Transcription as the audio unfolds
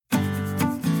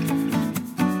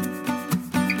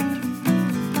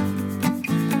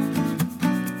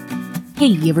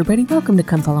Hey everybody, welcome to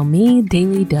Come Follow Me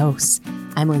Daily Dose.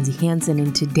 I'm Lindsay Hansen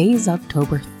and today is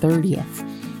October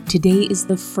 30th. Today is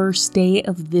the first day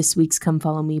of this week's Come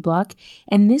Follow Me block,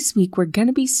 and this week we're going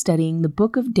to be studying the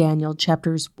book of Daniel,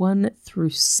 chapters 1 through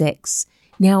 6.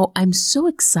 Now, I'm so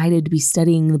excited to be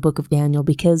studying the book of Daniel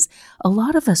because a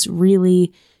lot of us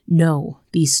really know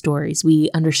these stories. We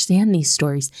understand these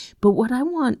stories, but what I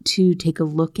want to take a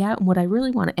look at and what I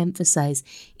really want to emphasize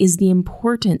is the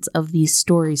importance of these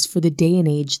stories for the day and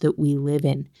age that we live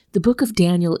in. The book of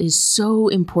Daniel is so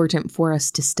important for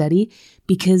us to study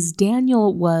because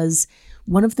Daniel was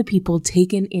one of the people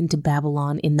taken into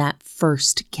Babylon in that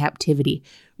first captivity.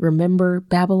 Remember,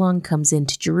 Babylon comes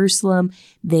into Jerusalem.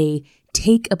 They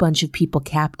take a bunch of people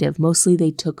captive. Mostly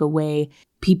they took away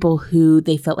people who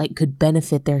they felt like could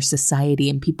benefit their society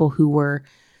and people who were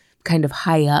kind of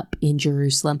high up in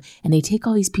Jerusalem. And they take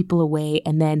all these people away.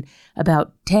 And then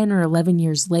about 10 or 11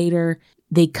 years later,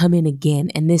 they come in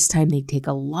again. And this time they take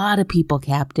a lot of people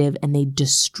captive and they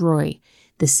destroy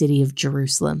the city of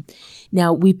Jerusalem.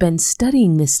 Now, we've been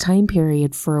studying this time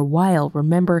period for a while.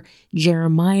 Remember,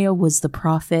 Jeremiah was the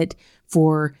prophet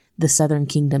for the southern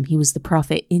kingdom. He was the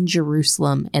prophet in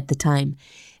Jerusalem at the time.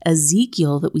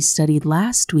 Ezekiel, that we studied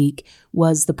last week,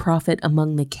 was the prophet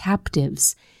among the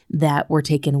captives that were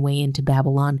taken away into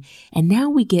Babylon. And now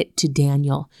we get to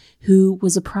Daniel, who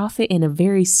was a prophet in a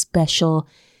very special,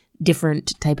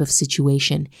 different type of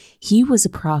situation. He was a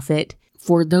prophet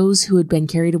for those who had been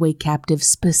carried away captive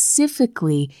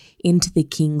specifically into the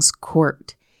king's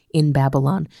court in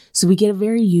Babylon. So we get a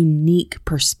very unique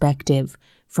perspective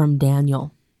from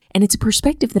Daniel. And it's a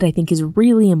perspective that I think is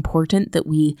really important that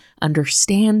we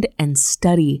understand and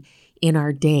study in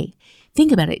our day.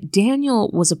 Think about it. Daniel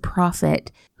was a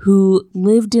prophet who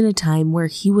lived in a time where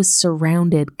he was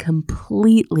surrounded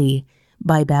completely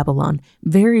by Babylon,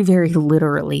 very, very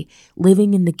literally,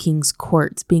 living in the king's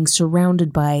courts, being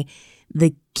surrounded by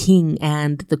the king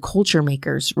and the culture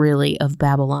makers, really, of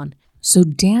Babylon. So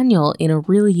Daniel, in a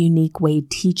really unique way,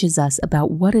 teaches us about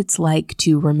what it's like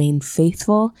to remain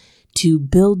faithful, to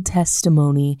build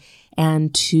testimony,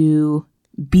 and to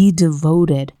be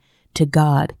devoted to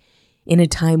God in a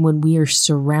time when we are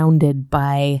surrounded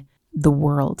by the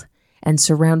world and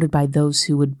surrounded by those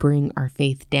who would bring our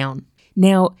faith down.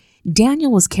 Now,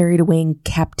 Daniel was carried away in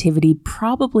captivity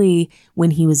probably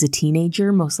when he was a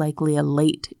teenager, most likely a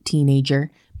late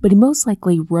teenager, but he most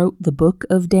likely wrote the book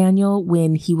of Daniel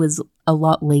when he was a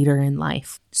lot later in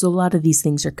life. So a lot of these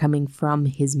things are coming from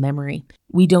his memory.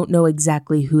 We don't know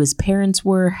exactly who his parents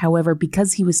were. However,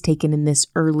 because he was taken in this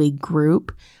early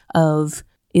group of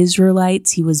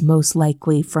Israelites, he was most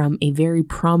likely from a very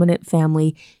prominent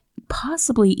family,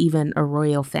 possibly even a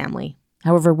royal family.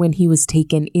 However, when he was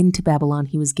taken into Babylon,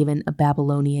 he was given a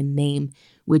Babylonian name,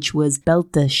 which was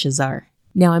Belteshazzar.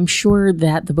 Now, I'm sure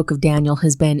that the book of Daniel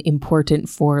has been important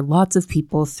for lots of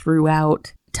people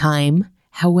throughout time.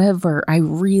 However, I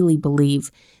really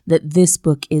believe that this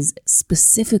book is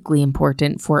specifically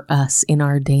important for us in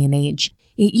our day and age.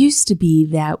 It used to be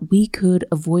that we could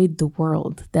avoid the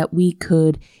world, that we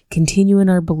could continue in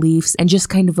our beliefs and just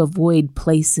kind of avoid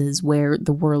places where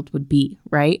the world would be,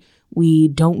 right? We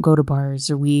don't go to bars,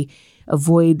 or we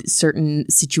avoid certain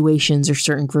situations or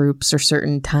certain groups or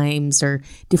certain times or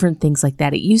different things like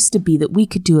that. It used to be that we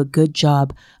could do a good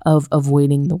job of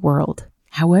avoiding the world.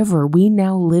 However, we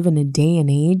now live in a day and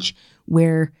age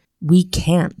where we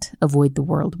can't avoid the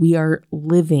world. We are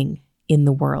living in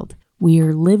the world. We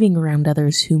are living around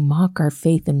others who mock our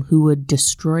faith and who would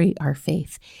destroy our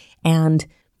faith. And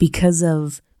because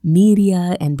of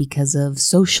media and because of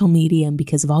social media and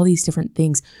because of all these different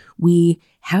things, we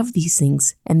have these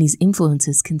things and these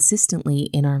influences consistently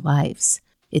in our lives.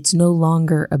 It's no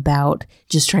longer about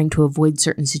just trying to avoid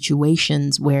certain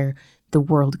situations where the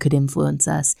world could influence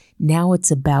us. Now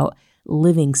it's about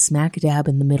living smack dab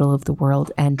in the middle of the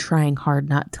world and trying hard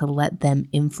not to let them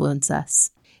influence us.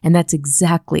 And that's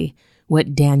exactly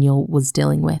what Daniel was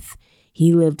dealing with.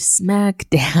 He lived smack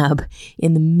dab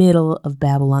in the middle of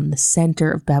Babylon, the center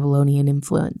of Babylonian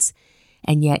influence.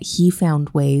 And yet he found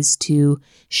ways to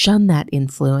shun that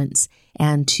influence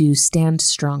and to stand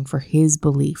strong for his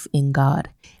belief in God.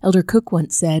 Elder Cook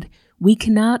once said, "We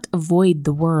cannot avoid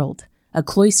the world. A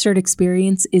cloistered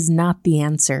experience is not the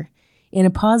answer. In a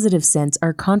positive sense,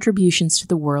 our contributions to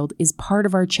the world is part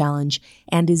of our challenge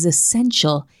and is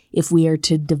essential if we are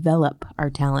to develop our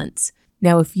talents."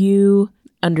 Now, if you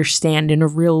understand in a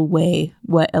real way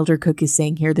what Elder Cook is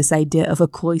saying here, this idea of a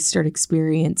cloistered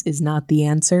experience is not the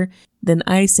answer, then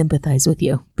I sympathize with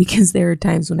you, because there are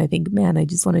times when I think, man, I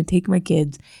just want to take my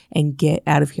kids and get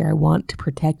out of here. I want to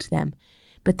protect them.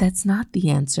 But that's not the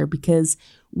answer, because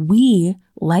we,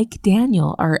 like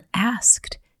Daniel, are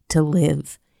asked to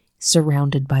live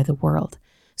surrounded by the world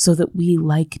so that we,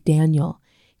 like Daniel,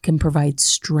 can provide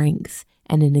strength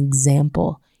and an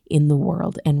example in the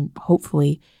world and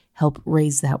hopefully help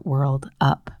raise that world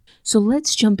up. So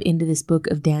let's jump into this book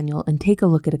of Daniel and take a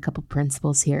look at a couple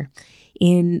principles here.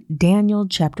 In Daniel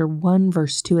chapter 1,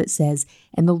 verse 2, it says,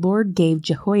 "And the Lord gave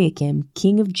Jehoiakim,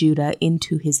 king of Judah,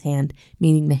 into his hand,"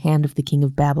 meaning the hand of the king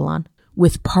of Babylon,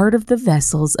 "with part of the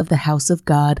vessels of the house of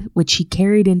God, which he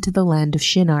carried into the land of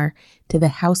Shinar, to the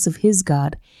house of his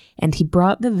God, and he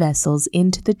brought the vessels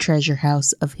into the treasure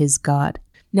house of his God."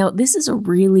 Now, this is a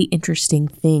really interesting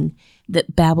thing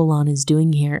that Babylon is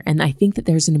doing here, and I think that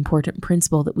there's an important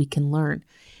principle that we can learn.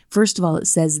 First of all, it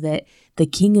says that the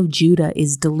king of Judah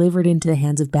is delivered into the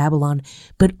hands of Babylon,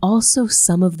 but also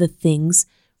some of the things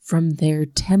from their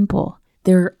temple.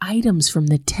 There are items from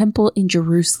the temple in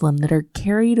Jerusalem that are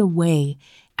carried away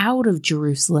out of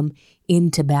Jerusalem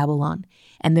into Babylon,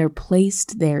 and they're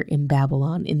placed there in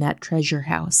Babylon in that treasure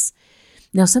house.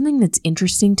 Now, something that's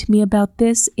interesting to me about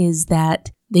this is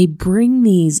that they bring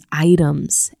these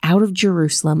items out of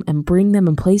Jerusalem and bring them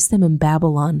and place them in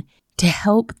Babylon to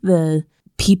help the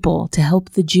people, to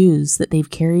help the Jews that they've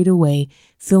carried away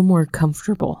feel more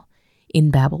comfortable in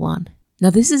Babylon. Now,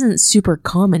 this isn't super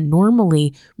common.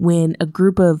 Normally, when a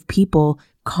group of people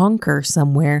conquer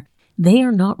somewhere, they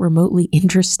are not remotely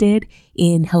interested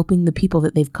in helping the people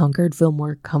that they've conquered feel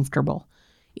more comfortable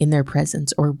in their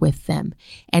presence or with them.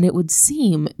 And it would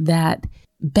seem that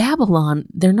Babylon,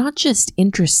 they're not just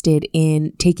interested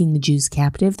in taking the Jews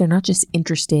captive. They're not just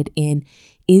interested in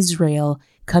Israel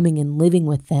coming and living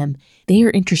with them. They are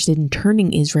interested in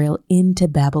turning Israel into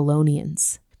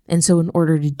Babylonians. And so in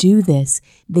order to do this,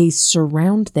 they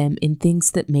surround them in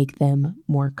things that make them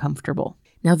more comfortable.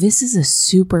 Now, this is a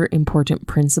super important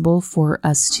principle for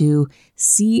us to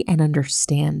see and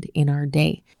understand in our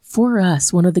day. For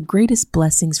us, one of the greatest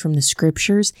blessings from the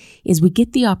scriptures is we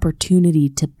get the opportunity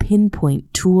to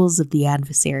pinpoint tools of the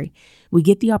adversary. We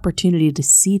get the opportunity to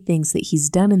see things that he's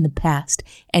done in the past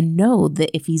and know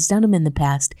that if he's done them in the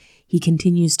past, he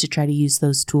continues to try to use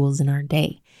those tools in our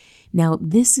day. Now,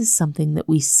 this is something that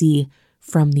we see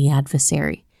from the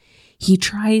adversary. He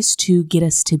tries to get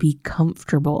us to be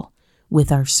comfortable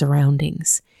with our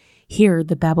surroundings. Here,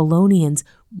 the Babylonians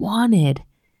wanted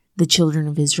the children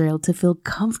of Israel to feel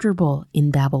comfortable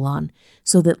in Babylon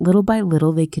so that little by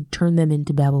little they could turn them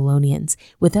into Babylonians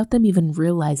without them even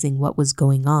realizing what was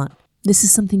going on. This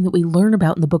is something that we learn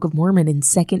about in the Book of Mormon in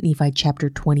 2 Nephi chapter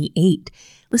 28.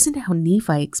 Listen to how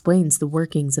Nephi explains the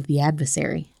workings of the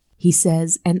adversary. He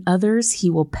says, "And others he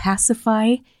will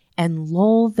pacify and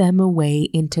lull them away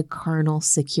into carnal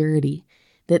security,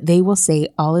 that they will say,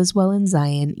 all is well in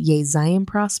Zion, yea, Zion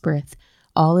prospereth,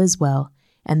 all is well.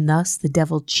 And thus the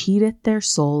devil cheateth their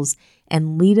souls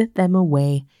and leadeth them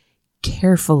away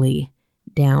carefully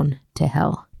down to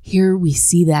hell." Here we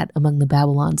see that among the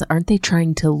Babylons. Aren't they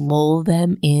trying to lull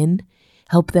them in,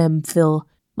 help them feel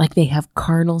like they have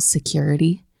carnal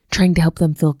security, trying to help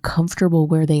them feel comfortable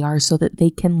where they are so that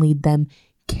they can lead them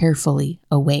carefully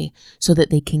away, so that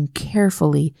they can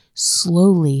carefully,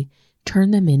 slowly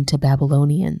turn them into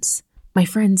Babylonians? My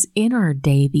friends, in our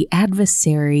day, the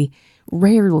adversary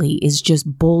rarely is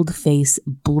just bold-faced,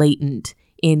 blatant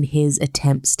in his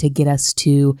attempts to get us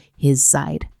to his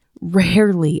side.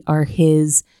 Rarely are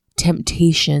his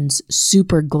temptations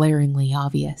super glaringly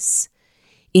obvious.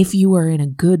 If you are in a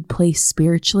good place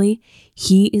spiritually,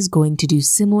 he is going to do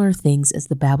similar things as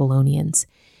the Babylonians.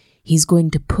 He's going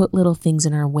to put little things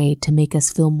in our way to make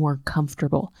us feel more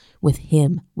comfortable with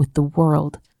him, with the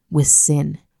world, with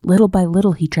sin. Little by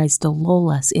little, he tries to lull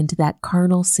us into that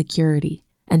carnal security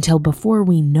until before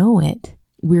we know it,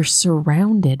 we're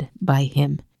surrounded by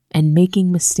him, and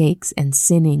making mistakes and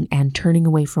sinning and turning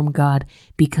away from God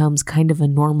becomes kind of a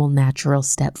normal, natural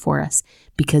step for us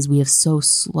because we have so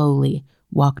slowly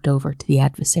walked over to the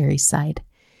adversary's side.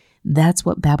 That's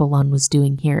what Babylon was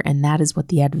doing here, and that is what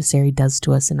the adversary does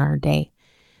to us in our day.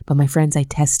 But my friends, I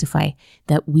testify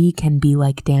that we can be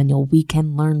like Daniel. We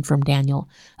can learn from Daniel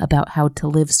about how to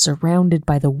live surrounded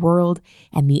by the world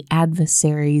and the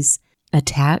adversary's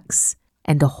attacks,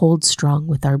 and to hold strong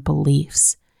with our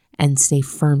beliefs and stay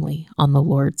firmly on the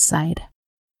Lord's side.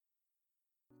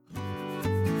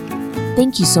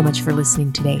 Thank you so much for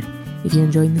listening today. If you're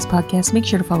enjoying this podcast, make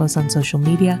sure to follow us on social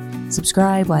media,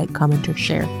 subscribe, like, comment, or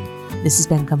share. This has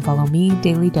been Come Follow Me,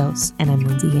 Daily Dose, and I'm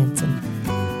Lindsay Hansen.